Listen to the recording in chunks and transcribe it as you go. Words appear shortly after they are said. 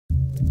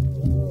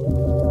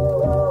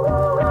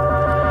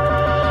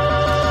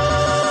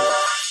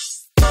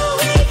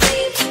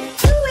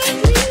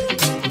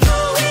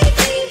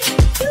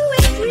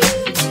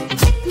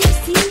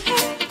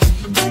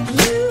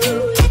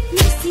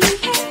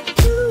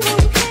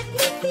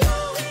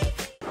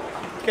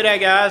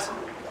G'day guys,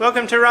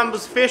 welcome to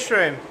Rumble's Fish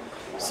Room.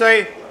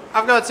 So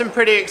I've got some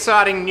pretty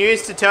exciting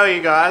news to tell you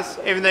guys,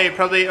 even though you've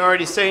probably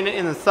already seen it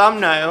in the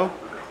thumbnail.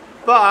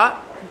 But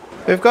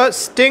we've got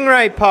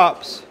Stingray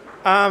pups.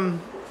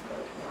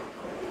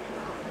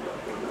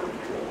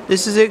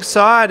 This is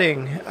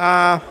exciting.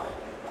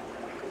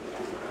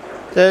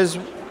 There's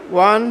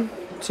 1,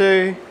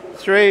 2,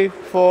 3,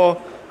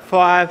 4,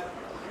 5,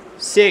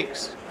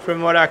 6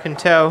 from what I can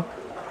tell.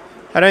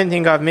 I don't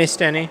think I've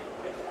missed any.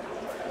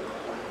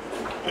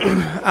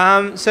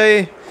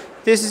 So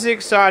this is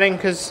exciting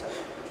because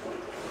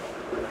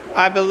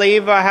I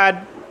believe I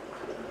had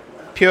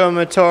pure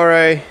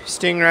Matoro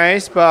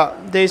stingrays,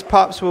 but these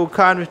pups will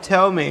kind of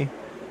tell me.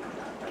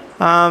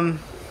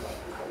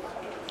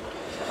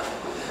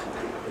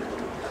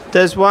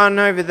 There's one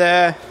over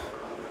there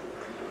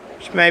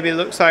which maybe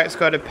looks like it's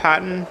got a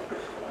pattern,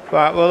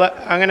 but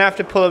I'm gonna have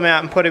to pull him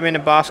out and put him in a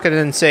basket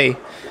and see.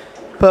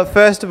 But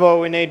first of all,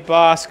 we need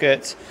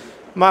baskets.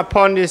 My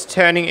pond is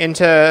turning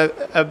into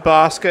a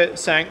basket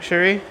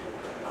sanctuary.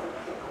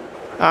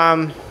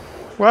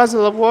 Why is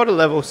the water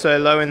level so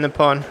low in the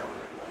pond?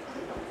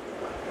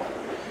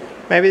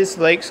 Maybe this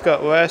leak's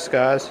got worse,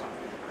 guys.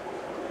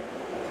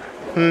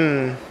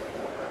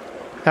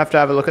 Have to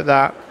have a look at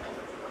that.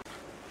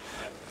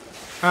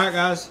 Alright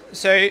guys,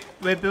 so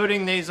we're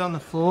building these on the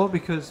floor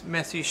because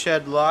messy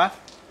shed life.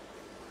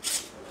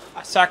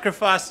 I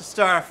sacrificed the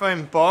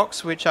styrofoam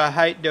box, which I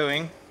hate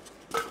doing.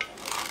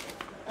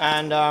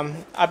 And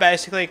I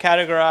basically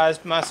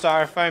categorized my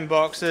styrofoam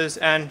boxes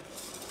and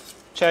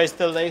chose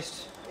the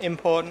least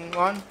important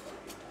one.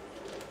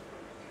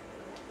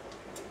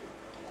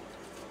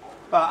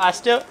 But I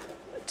still,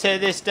 to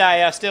this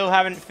day, I still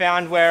haven't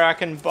found where I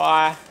can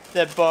buy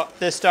the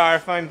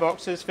styrofoam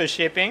boxes for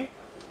shipping.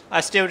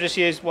 I still just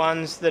use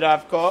ones that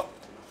I've got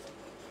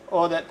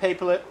or that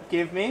people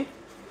give me.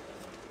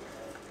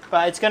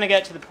 But it's going to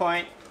get to the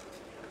point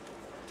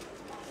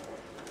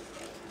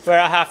where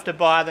I have to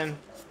buy them.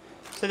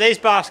 So these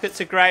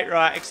baskets are great,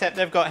 right, except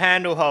they've got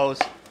handle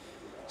holes.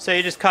 So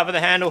you just cover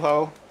the handle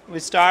hole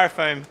with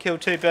styrofoam, kill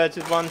two birds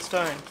with one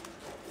stone.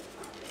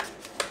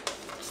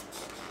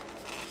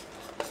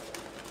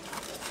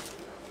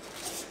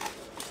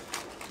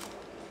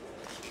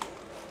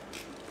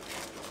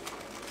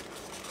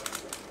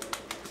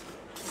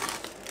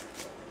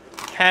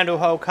 Handle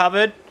hole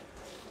covered,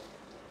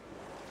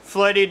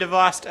 floaty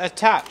device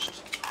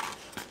attached.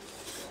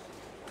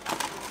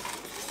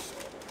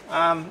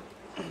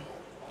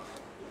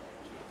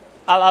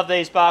 I love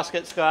these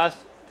baskets, guys.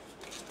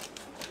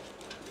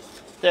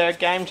 They're a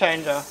game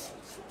changer.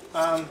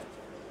 I've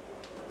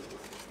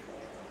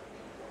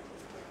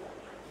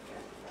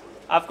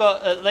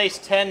got at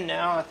least 10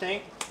 now, I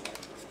think.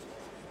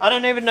 I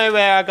don't even know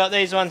where I got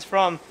these ones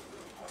from.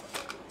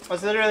 I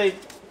was literally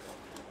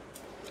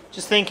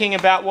just thinking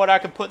about what I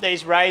could put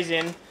these rays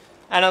in,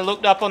 and I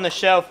looked up on the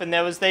shelf and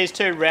there was these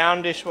two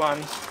roundish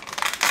ones.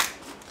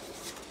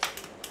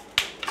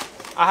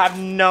 I have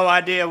no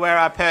idea where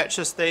I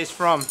purchased these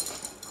from.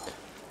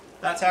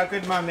 That's how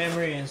good my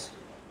memory is.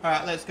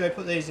 Alright, let's go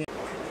put these in.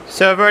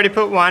 So I've already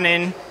put one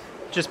in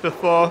just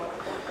before.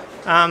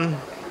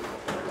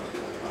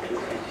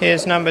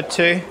 Here's number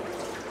 2.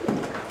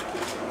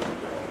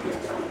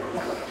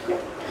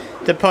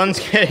 The pond's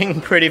getting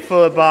pretty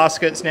full of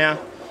baskets now.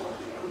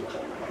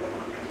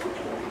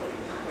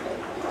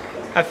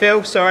 I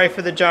feel sorry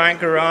for the giant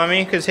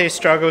gourami because he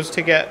struggles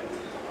to get,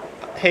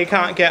 he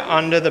can't get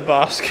under the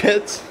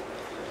baskets.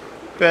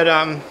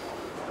 But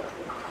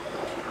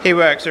he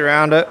works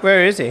around it.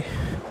 Where is he?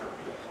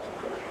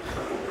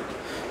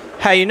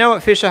 Hey, you know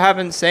what fish I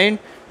haven't seen?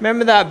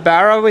 Remember that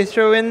barra we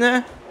threw in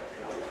there?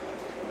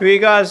 Were you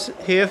guys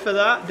here for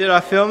that? Did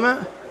I film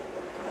it?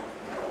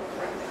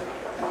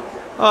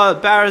 Oh, the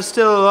barra's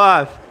still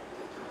alive.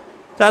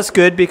 That's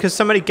good because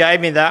somebody gave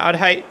me that. I'd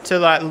hate to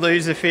like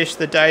lose a fish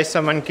the day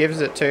someone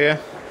gives it to you.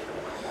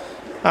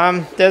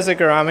 There's a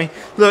gourami.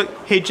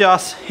 Look, he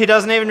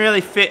doesn't even really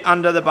fit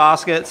under the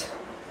baskets.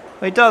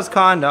 Well, he does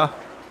kinda.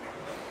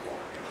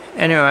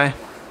 Anyway,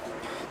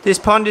 this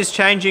pond is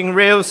changing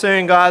real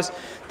soon, guys.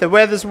 The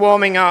weather's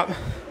warming up.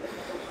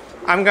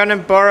 I'm gonna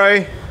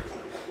borrow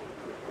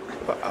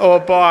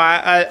or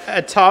buy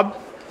a tub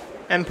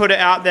and put it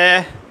out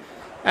there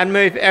and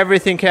move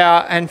everything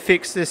out and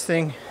fix this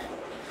thing.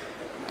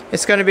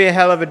 It's going to be a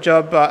hell of a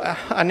job, but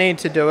I need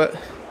to do it.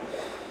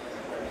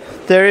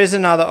 There is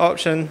another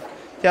option.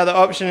 The other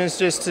option is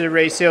just to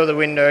reseal the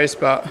windows,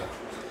 but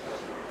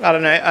I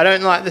don't know. I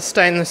don't like the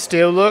stainless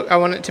steel look. I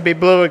want it to be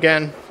blue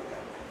again.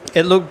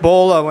 It looked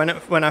baller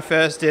when I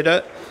first did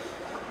it,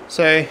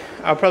 so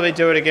I'll probably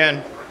do it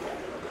again.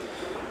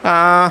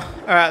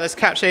 Alright, let's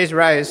catch these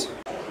rays.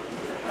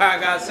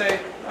 Alright guys, so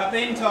I've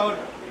been told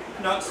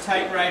not to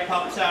take ray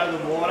pups out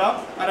of the water.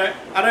 I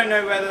don't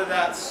know whether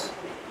that's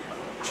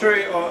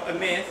true or a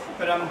myth,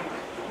 but I'm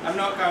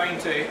not going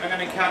to. I'm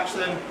going to catch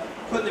them,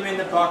 put them in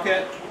the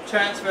bucket,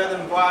 transfer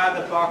them via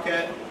the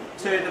bucket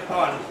to the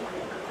pond.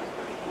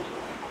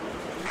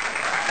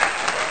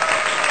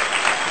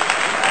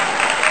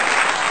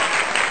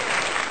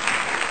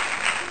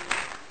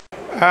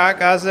 Alright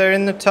guys, they're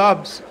in the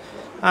tubs.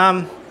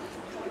 1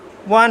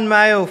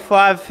 male,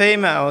 5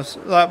 females.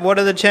 Like, what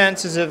are the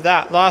chances of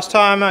that? Last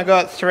time I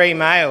got 3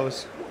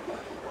 males.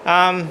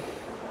 The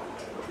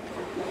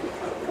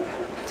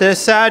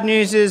sad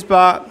news is,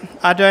 but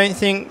I don't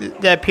think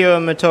they're pure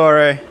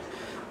Matoro.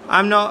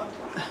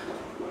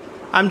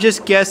 I'm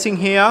just guessing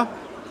here,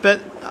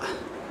 but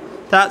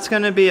that's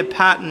going to be a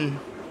pattern.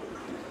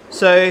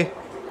 So,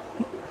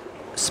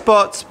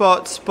 spots,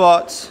 spots,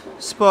 spots,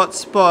 spots,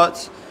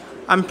 spots.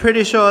 I'm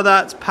pretty sure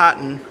that's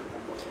pattern.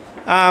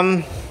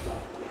 I'll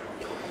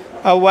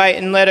wait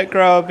and let it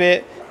grow a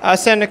bit. I'll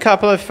send a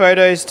couple of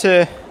photos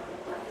to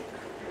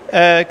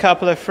a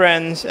couple of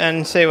friends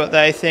and see what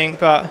they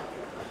think, but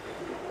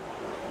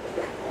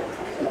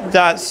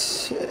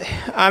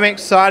I'm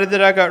excited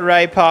that I got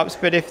Ray pups,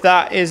 but if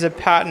that is a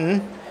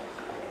pattern,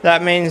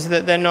 that means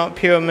that they're not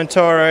pure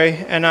Matoro,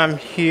 and I'm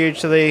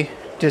hugely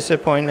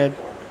disappointed.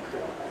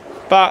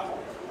 But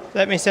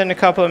let me send a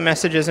couple of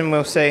messages and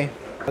we'll see.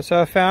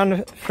 So I found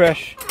a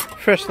fresh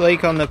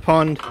leak on the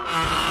pond.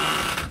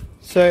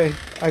 So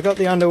I got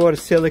the underwater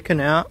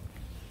silicone out,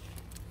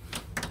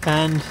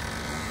 and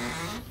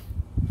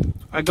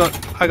I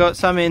got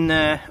some in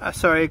there.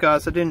 Sorry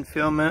guys, I didn't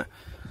film it.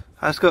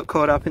 I just got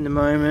caught up in the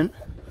moment.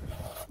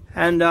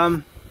 And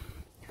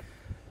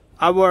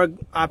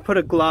I put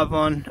a glove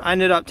on. I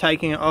ended up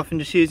taking it off and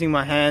just using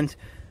my hands.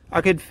 I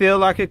could feel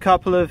like a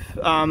couple of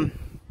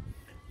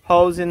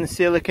holes in the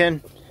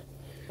silicone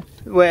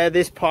where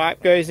this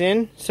pipe goes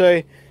in.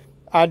 So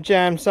I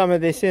jammed some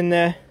of this in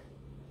there,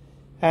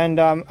 and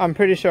I'm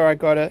pretty sure I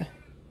got it.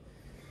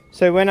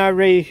 So when I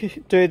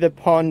redo the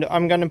pond,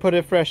 I'm going to put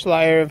a fresh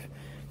layer of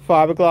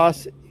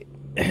fiberglass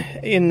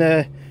in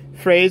the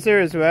freezer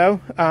as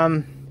well.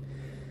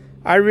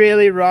 I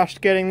really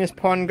rushed getting this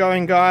pond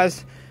going,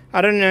 guys.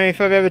 I don't know if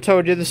I've ever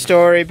told you the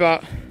story,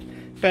 but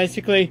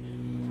basically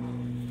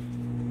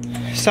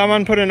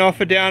someone put an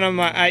offer down on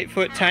my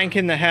 8-foot tank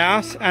in the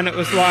house, and it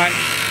was like,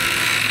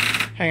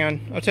 hang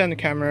on, I'll turn the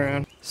camera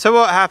around. So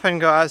what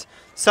happened, guys?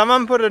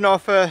 Someone put an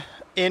offer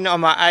in on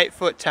my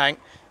 8-foot tank.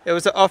 It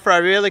was an offer I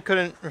really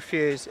couldn't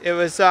refuse. It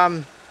was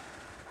I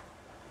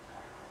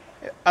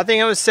think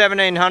it was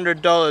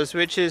 $1,700,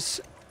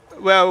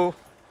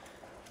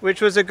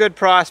 which was a good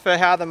price for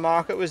how the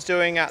market was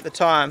doing at the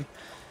time.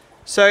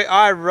 So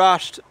I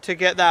rushed to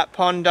get that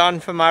pond done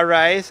for my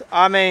rays.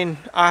 I mean,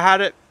 I had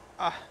it,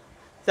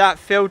 that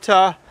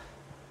filter,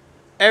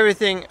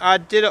 everything, I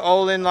did it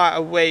all in like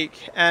a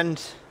week,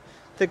 and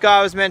the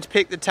guy was meant to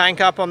pick the tank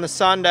up on the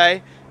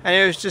Sunday, and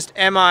it was just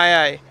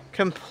MIA.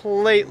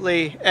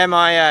 Completely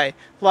MIA.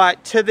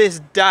 Like, to this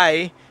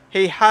day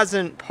he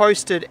hasn't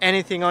posted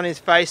anything on his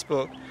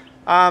Facebook.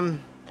 I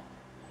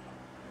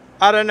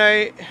don't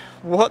know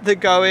what the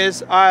go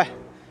is. I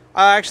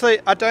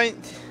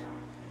don't,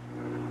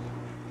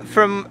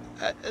 from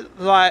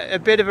like a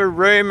bit of a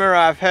rumor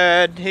I've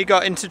heard, he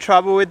got into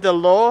trouble with the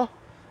law.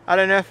 I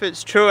don't know if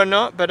it's true or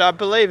not, but I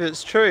believe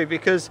it's true,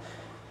 because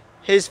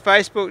his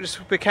Facebook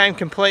just became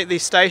completely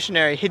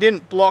stationary. He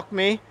didn't block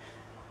me.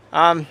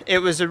 It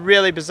was a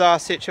really bizarre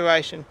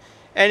situation.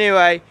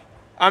 Anyway,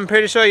 I'm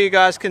pretty sure you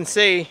guys can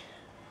see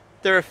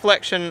the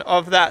reflection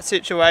of that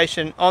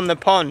situation on the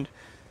pond.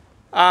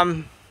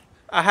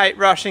 I hate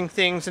rushing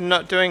things and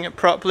not doing it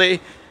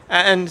properly,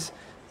 and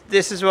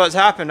this is what's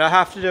happened. I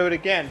have to do it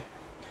again.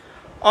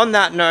 On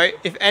that note,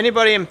 if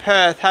anybody in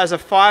Perth has a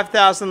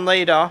 5,000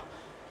 litre,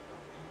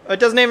 it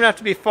doesn't even have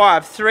to be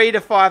 3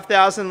 to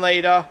 5,000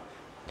 litre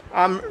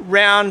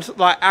round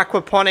like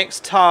aquaponics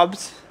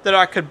tubs that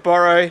I could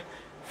borrow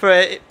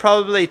for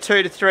probably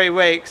 2 to 3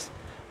 weeks,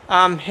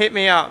 hit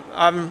me up.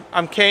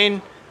 I'm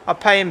keen. I'll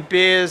pay in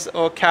beers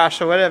or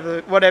cash or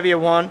whatever you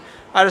want.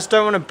 I just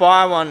don't want to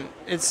buy one.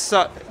 It's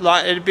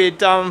like, it'd be a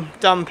dumb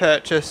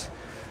purchase.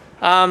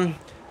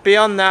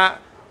 Beyond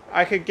that,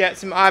 I could get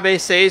some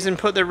IBCs and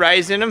put the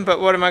rays in them, but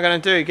what am I going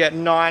to do? Get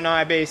 9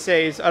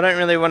 IBCs? I don't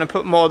really want to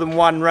put more than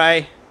 1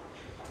 ray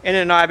in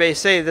an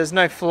IBC. There's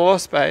no floor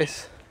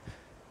space.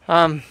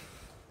 Anyway,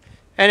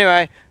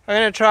 I'm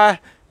going to try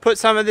put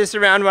some of this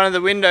around one of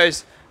the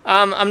windows.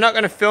 I'm not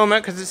going to film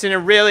it because it's in a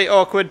really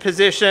awkward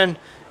position.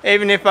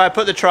 Even if I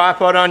put the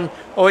tripod on,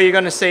 all you're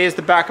going to see is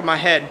the back of my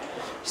head.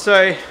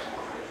 So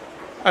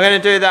I'm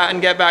going to do that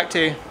and get back to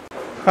you.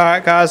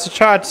 Alright guys, I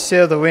tried to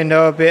seal the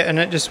window a bit and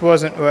it just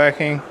wasn't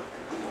working.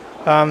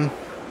 The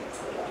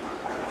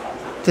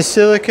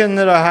silicone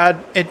that I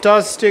had, it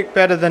does stick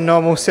better than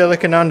normal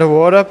silicone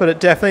underwater, but it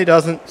definitely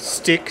doesn't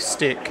stick.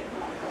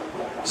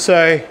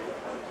 So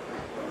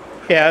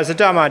yeah, it was a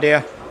dumb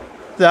idea.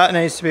 That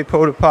needs to be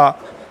pulled apart.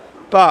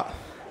 But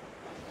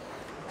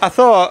I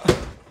thought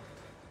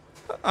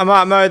I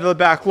might mow the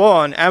back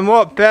lawn, and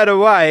what better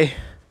way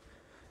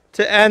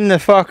to end the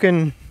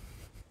fucking,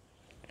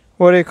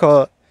 what do you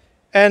call it,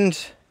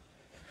 end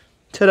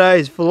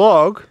today's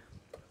vlog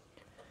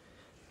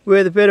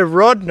with a bit of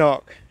rod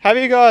knock. Have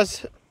you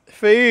guys,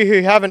 for you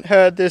who haven't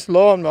heard this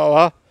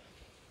lawnmower,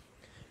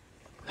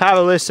 have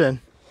a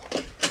listen.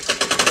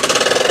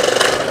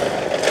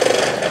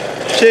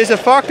 She's a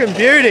fucking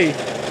beauty.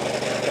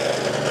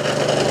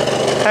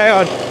 Hang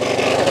on.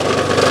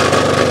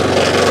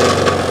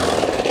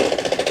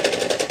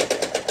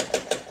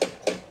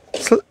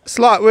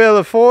 Slight wheel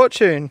of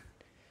fortune.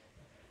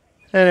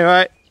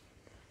 Anyway.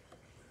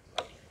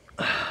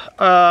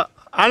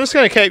 I'm just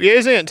going to keep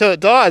using it until it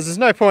dies. There's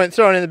no point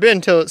throwing it in the bin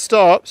until it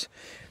stops.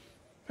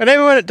 And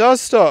even when it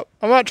does stop,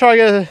 I might try to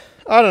get a,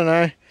 I don't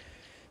know.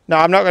 No,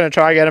 I'm not going to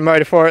try to get a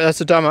motor for it.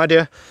 That's a dumb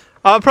idea.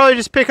 I'll probably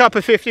just pick up a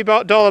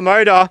 $50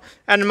 motor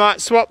and I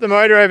might swap the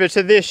motor over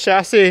to this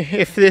chassis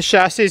if this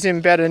chassis is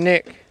in better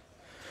nick.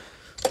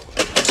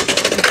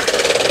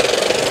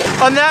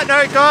 On that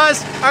note,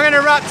 guys, I'm going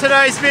to wrap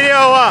today's video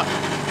up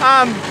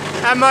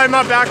and mow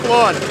my back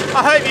lawn.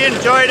 I hope you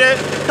enjoyed it.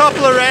 A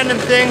couple of random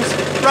things.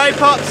 Ray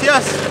pups,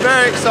 yes,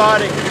 very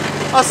exciting.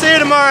 I'll see you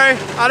tomorrow.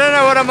 I don't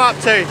know what I'm up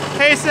to.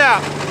 Peace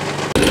out.